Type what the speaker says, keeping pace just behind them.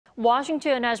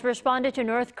Washington has responded to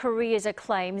North Korea's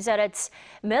claims that its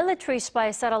military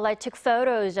spy satellite took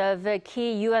photos of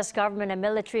key U.S. government and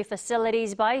military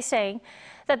facilities by saying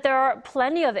that there are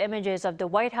plenty of images of the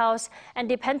White House and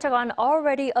the Pentagon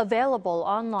already available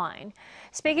online.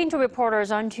 Speaking to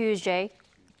reporters on Tuesday,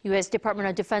 U.S. Department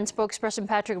of Defense spokesperson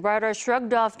Patrick Ryder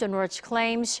shrugged off the North's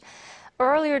claims.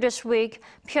 Earlier this week,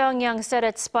 Pyongyang said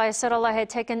its spy satellite had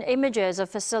taken images of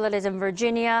facilities in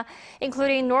Virginia,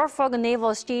 including Norfolk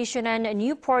Naval Station and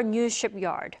Newport News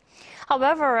Shipyard.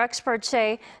 However, experts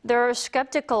say they're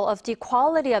skeptical of the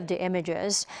quality of the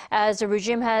images, as the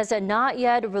regime has not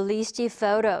yet released the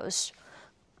photos.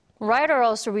 Ryder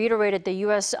also reiterated the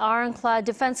U.S. ironclad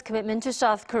defense commitment to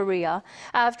South Korea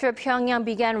after Pyongyang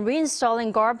began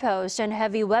reinstalling guard posts and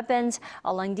heavy weapons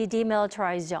along the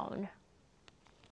demilitarized zone.